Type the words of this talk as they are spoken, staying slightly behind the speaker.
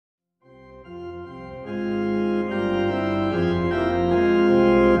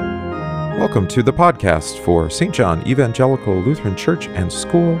Welcome to the podcast for St. John Evangelical Lutheran Church and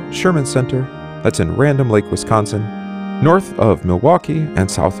School, Sherman Center, that's in Random Lake, Wisconsin, north of Milwaukee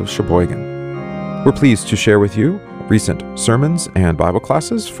and south of Sheboygan. We're pleased to share with you recent sermons and Bible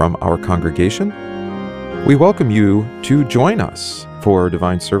classes from our congregation. We welcome you to join us for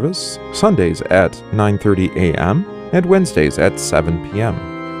Divine Service Sundays at 9:30 a.m. and Wednesdays at 7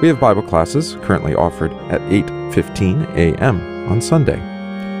 p.m. We have Bible classes currently offered at 8:15 a.m. on Sunday.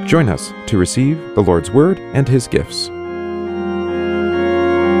 Join us to receive the Lord's Word and His gifts.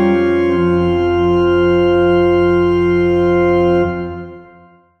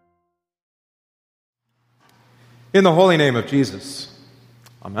 In the holy name of Jesus,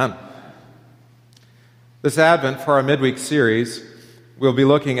 Amen. This Advent, for our midweek series, we'll be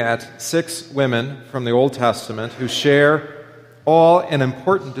looking at 6 women from the Old Testament who share all an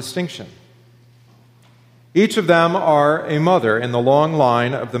important distinction. Each of them are a mother in the long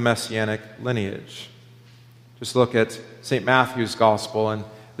line of the Messianic lineage. Just look at St. Matthew's Gospel and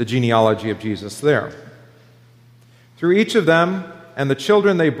the genealogy of Jesus there. Through each of them and the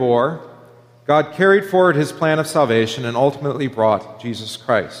children they bore, God carried forward His plan of salvation and ultimately brought Jesus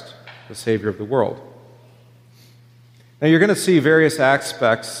Christ, the Savior of the world. Now you're going to see various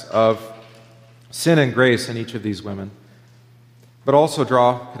aspects of sin and grace in each of these women, but also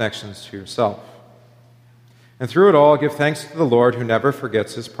draw connections to yourself. And through it all, give thanks to the Lord who never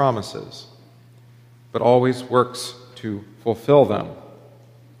forgets His promises, but always works to fulfill them,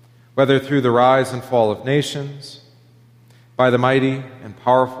 whether through the rise and fall of nations, by the mighty and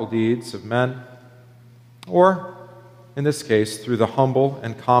powerful deeds of men, or, in this case, through the humble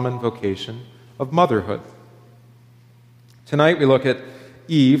and common vocation of motherhood. Tonight we look at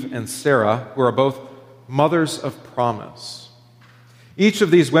Eve and Sarah, who are both mothers of promise. Each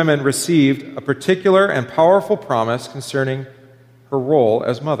of these women received a particular and powerful promise concerning her role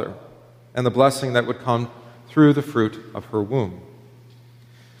as mother and the blessing that would come through the fruit of her womb.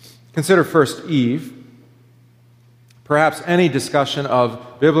 Consider first Eve. Perhaps any discussion of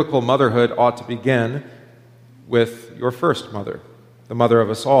biblical motherhood ought to begin with your first mother, the mother of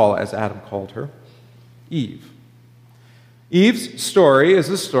us all, as Adam called her, Eve. Eve's story is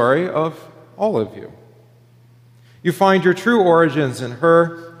the story of all of you. You find your true origins in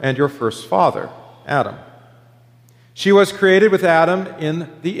her and your first father, Adam. She was created with Adam in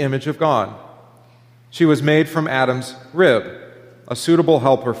the image of God. She was made from Adam's rib, a suitable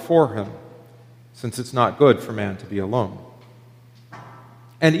helper for him, since it's not good for man to be alone.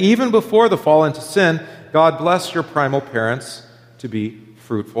 And even before the fall into sin, God blessed your primal parents to be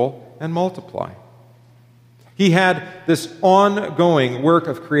fruitful and multiply. He had this ongoing work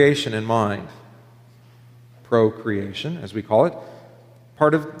of creation in mind. Procreation, as we call it,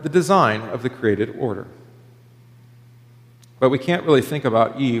 part of the design of the created order. But we can't really think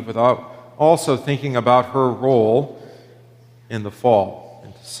about Eve without also thinking about her role in the fall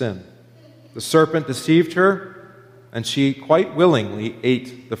into sin. The serpent deceived her, and she quite willingly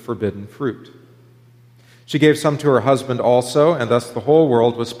ate the forbidden fruit. She gave some to her husband also, and thus the whole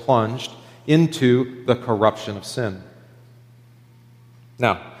world was plunged into the corruption of sin.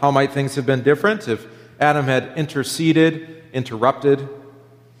 Now, how might things have been different if Adam had interceded, interrupted,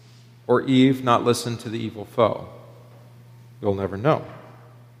 or Eve not listened to the evil foe? We'll never know.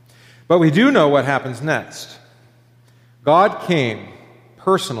 But we do know what happens next. God came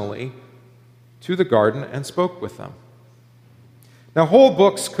personally to the garden and spoke with them. Now, whole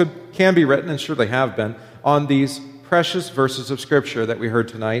books can be written, and surely have been, on these precious verses of Scripture that we heard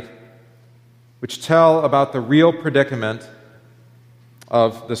tonight, which tell about the real predicament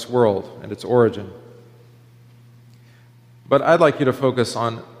of this world and its origin. But I'd like you to focus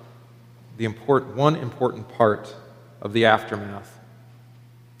on one important part of the aftermath,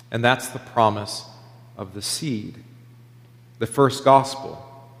 and that's the promise of the seed, the first gospel,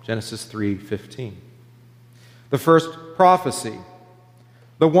 Genesis 3:15. The first prophecy,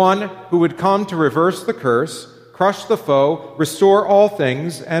 the one who would come to reverse the curse, crush the foe, restore all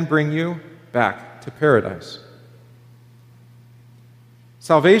things, and bring you back to paradise.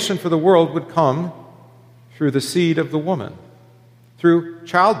 Salvation for the world would come through the seed of the woman, through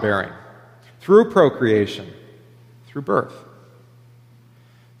childbearing, through procreation, through birth.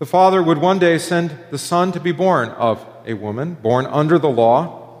 The Father would one day send the Son to be born of a woman, born under the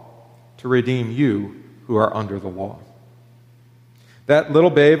law, to redeem you who are under the law. That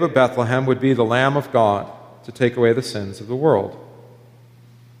little babe of Bethlehem would be the Lamb of God to take away the sins of the world.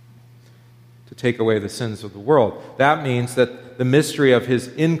 To take away the sins of the world. That means that the mystery of His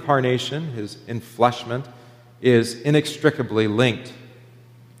incarnation, His enfleshment, is inextricably linked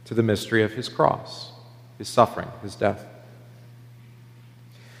to the mystery of His cross, His suffering, His death.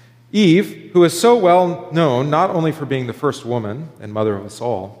 Eve, who is so well known not only for being the first woman and mother of us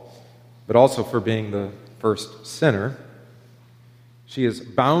all, but also for being the first sinner, she is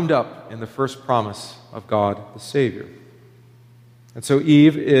bound up in the first promise of God the Savior. And so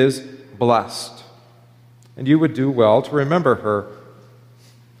Eve is blessed. And you would do well to remember her,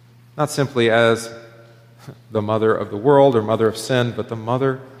 not simply as the mother of the world or mother of sin, but the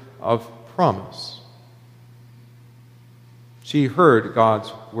mother of promise. She heard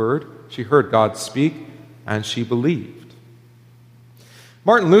God's word, she heard God speak, and she believed.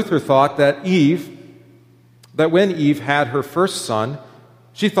 Martin Luther thought that when Eve had her first son,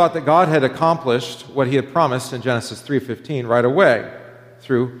 she thought that God had accomplished what he had promised in Genesis 3:15 right away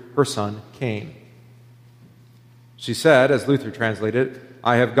through her son Cain. She said, as Luther translated it,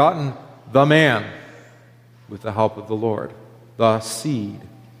 "I have gotten the man with the help of the Lord, the seed."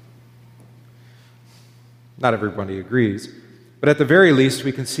 Not everybody agrees, but at the very least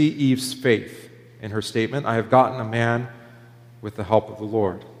we can see Eve's faith in her statement, "I have gotten a man with the help of the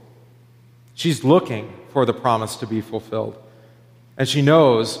Lord." She's looking for the promise to be fulfilled, and she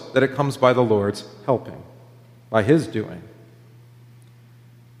knows that it comes by the Lord's helping, by his doing.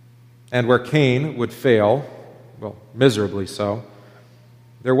 And where Cain would fail, well, miserably so,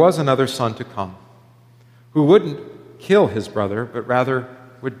 there was another son to come who wouldn't kill his brother, but rather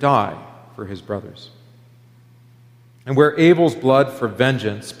would die for his brothers. And where Abel's blood for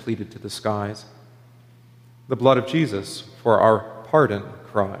vengeance pleaded to the skies, the blood of Jesus for our pardon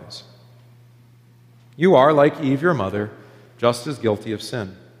cries. You are, like Eve, your mother, just as guilty of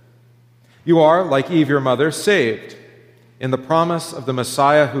sin. You are, like Eve, your mother, saved in the promise of the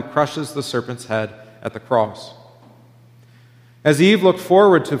Messiah who crushes the serpent's head at the cross. As Eve looked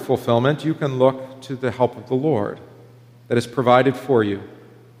forward to fulfillment, you can look to the help of the Lord that is provided for you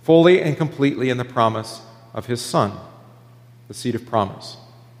fully and completely in the promise of his Son, the seed of promise,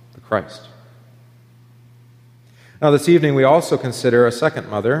 the Christ. Now, this evening we also consider a second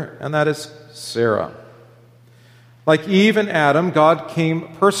mother, and that is Sarah. Like Eve and Adam, God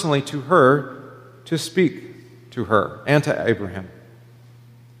came personally to her to speak to her and to Abraham.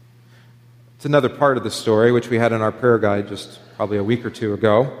 It's another part of the story which we had in our prayer guide just probably a week or two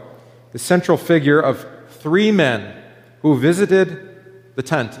ago. The central figure of three men who visited the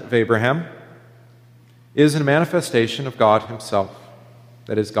tent of Abraham is a manifestation of God himself,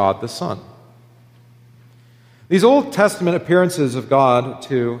 that is, God the Son. These Old Testament appearances of God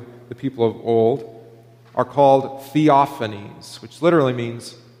to the people of old are called theophanies, which literally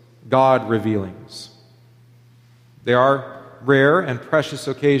means God revealings. They are rare and precious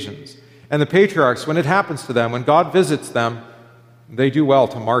occasions. And the patriarchs, when it happens to them, when God visits them, they do well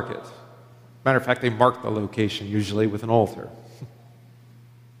to mark it. Matter of fact, they mark the location, usually with an altar.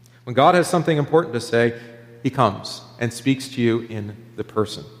 When God has something important to say, he comes and speaks to you in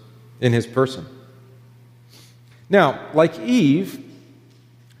his person. Now, like Eve,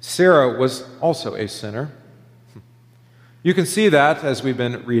 Sarah was also a sinner. You can see that, as we've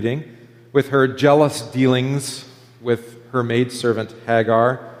been reading, with her jealous dealings with her maidservant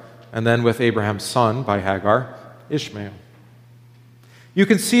Hagar, and then with Abraham's son by Hagar, Ishmael. You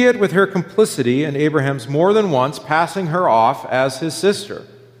can see it with her complicity in Abraham's more than once passing her off as his sister,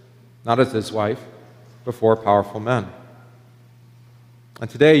 not as his wife, before powerful men. And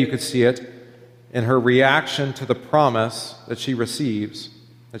today you could see it in her reaction to the promise that she receives,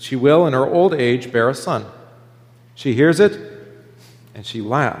 that she will in her old age bear a son. She hears it and she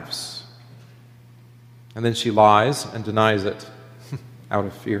laughs. And then she lies and denies it out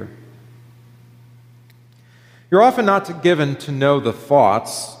of fear. You're often not given to know the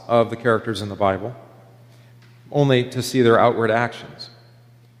thoughts of the characters in the Bible, only to see their outward actions.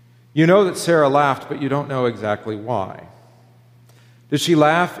 You know that Sarah laughed, but you don't know exactly why. Did she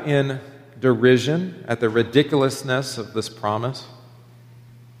laugh in derision at the ridiculousness of this promise?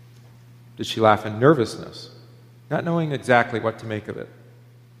 Did she laugh in nervousness, not knowing exactly what to make of it?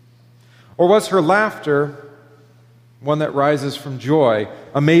 Or was her laughter one that rises from joy,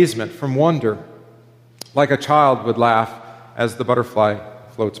 amazement, from wonder, like a child would laugh as the butterfly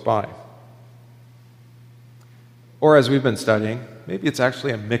floats by? Or, as we've been studying, maybe it's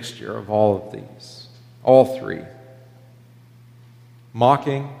actually a mixture of all of these, all three.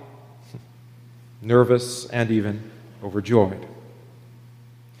 Mocking, nervous, and even overjoyed.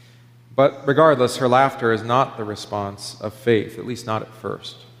 But regardless, her laughter is not the response of faith, at least not at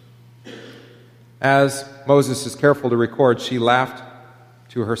first. As Moses is careful to record, she laughed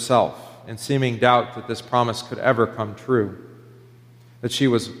to herself in seeming doubt that this promise could ever come true, that she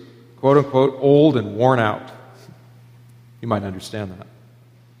was, quote-unquote, old and worn out. You might understand that.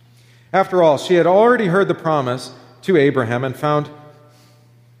 After all, she had already heard the promise to Abraham and found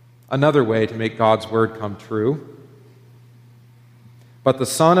another way to make God's word come true. But the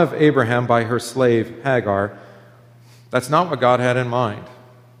son of Abraham by her slave Hagar, that's not what God had in mind.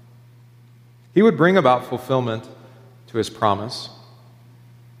 He would bring about fulfillment to his promise.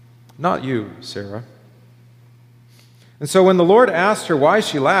 Not you, Sarah. And so when the Lord asked her why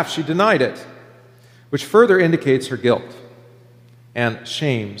she laughed, she denied it, which further indicates her guilt and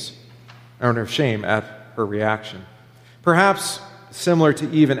shame at her reaction. Perhaps similar to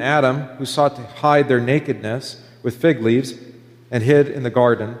Eve and Adam, who sought to hide their nakedness with fig leaves and hid in the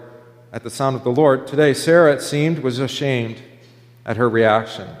garden at the sound of the Lord, today Sarah, it seemed, was ashamed at her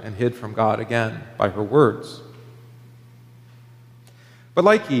reaction and hid from God again by her words. But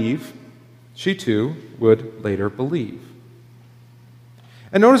like Eve, she too would later believe.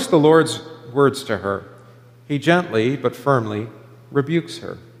 And notice the Lord's words to her. He gently but firmly rebukes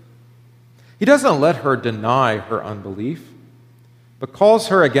her. He doesn't let her deny her unbelief, but calls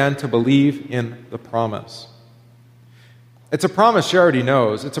her again to believe in the promise. It's a promise she already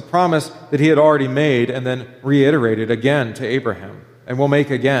knows. It's a promise that he had already made and then reiterated again to Abraham and will make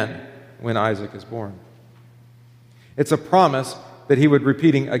again when Isaac is born. It's a promise that he would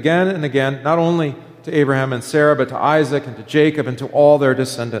repeating again and again, not only to Abraham and Sarah, but to Isaac and to Jacob and to all their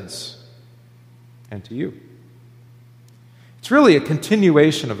descendants and to you. It's really a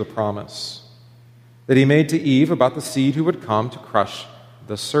continuation of the promise that he made to Eve about the seed who would come to crush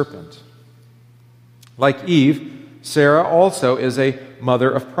the serpent. Like Eve, Sarah also is a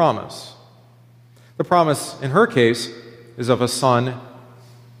mother of promise. The promise, in her case, is of a son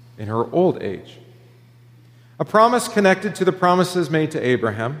in her old age. A promise connected to the promises made to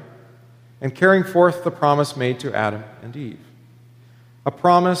Abraham and carrying forth the promise made to Adam and Eve. A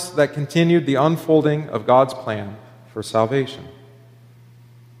promise that continued the unfolding of God's plan for salvation.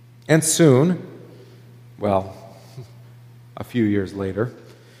 And soon, well, a few years later,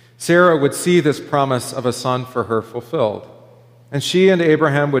 Sarah would see this promise of a son for her fulfilled. And she and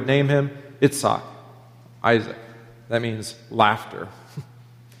Abraham would name him Yitzhak, Isaac. That means laughter,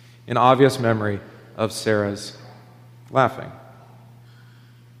 in obvious memory of Sarah's laughing.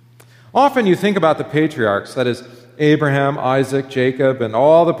 Often you think about the patriarchs, that is, Abraham, Isaac, Jacob, and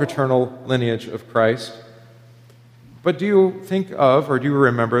all the paternal lineage of Christ. But do you think of, or do you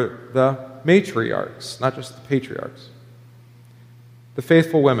remember, the matriarchs, not just the patriarchs? The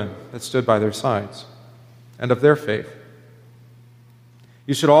faithful women that stood by their sides and of their faith.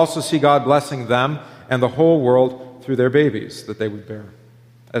 You should also see God blessing them and the whole world through their babies that they would bear.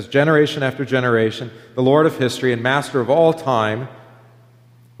 As generation after generation, the Lord of history and master of all time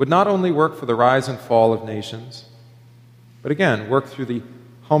would not only work for the rise and fall of nations, but again, work through the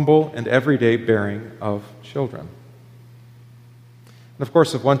humble and everyday bearing of children. And of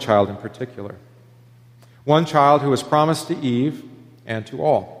course, of one child in particular. One child who was promised to Eve and to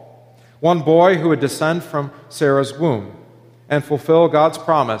all. One boy who would descend from Sarah's womb and fulfill God's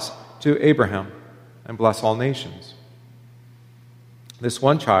promise to Abraham and bless all nations. This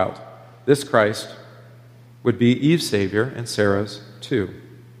one child, this Christ, would be Eve's Savior and Sarah's too.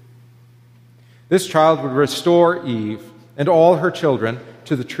 This child would restore Eve and all her children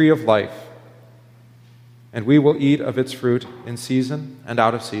to the tree of life, and we will eat of its fruit in season and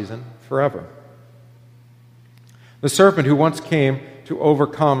out of season forever. The serpent who once came to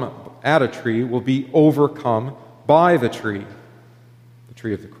overcome at a tree will be overcome by the tree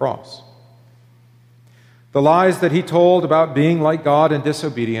of the cross. The lies that he told about being like God in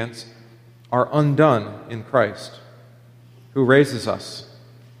disobedience are undone in Christ, who raises us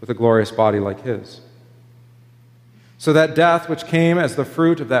with a glorious body like his. So that death which came as the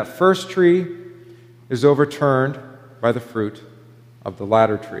fruit of that first tree is overturned by the fruit of the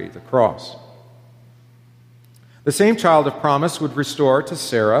latter tree, the cross. The same child of promise would restore to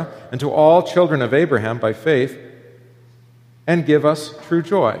Sarah and to all children of Abraham by faith and give us true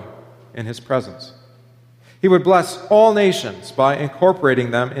joy in his presence. He would bless all nations by incorporating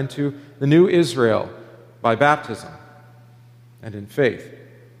them into the new Israel by baptism and in faith.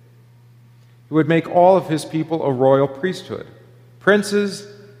 He would make all of his people a royal priesthood, princes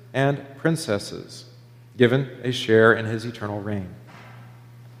and princesses, given a share in his eternal reign.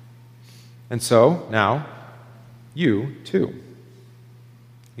 And so, now, you too.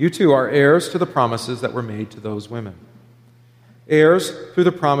 You too are heirs to the promises that were made to those women. Heirs through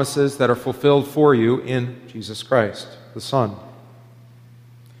the promises that are fulfilled for you in Jesus Christ, the Son.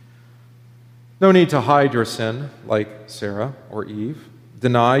 No need to hide your sin like Sarah or Eve.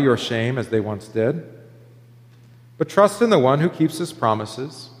 Deny your shame as they once did. But trust in the one who keeps his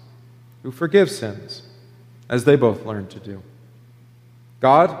promises, who forgives sins, as they both learned to do.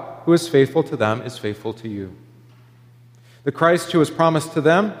 God, who is faithful to them, is faithful to you. The Christ who was promised to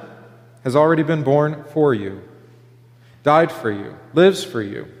them has already been born for you, died for you, lives for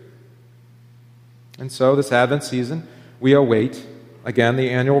you. And so this Advent season, we await, again, the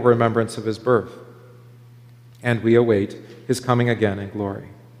annual remembrance of his birth. And we await his coming again in glory,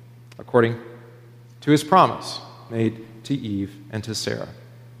 according to his promise made to Eve and to Sarah.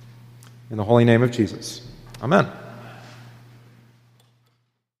 In the holy name of Jesus, amen.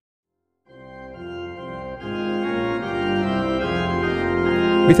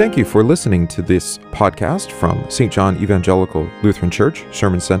 We thank you for listening to this podcast from St. John Evangelical Lutheran Church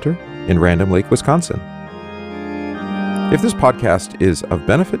Sherman Center in Random Lake, Wisconsin. If this podcast is of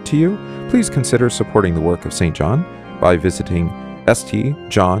benefit to you, please consider supporting the work of St. John by visiting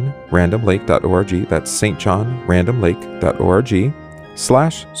stjohnrandomlake.org, that's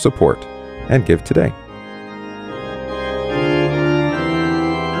stjohnrandomlake.org/support, and give today.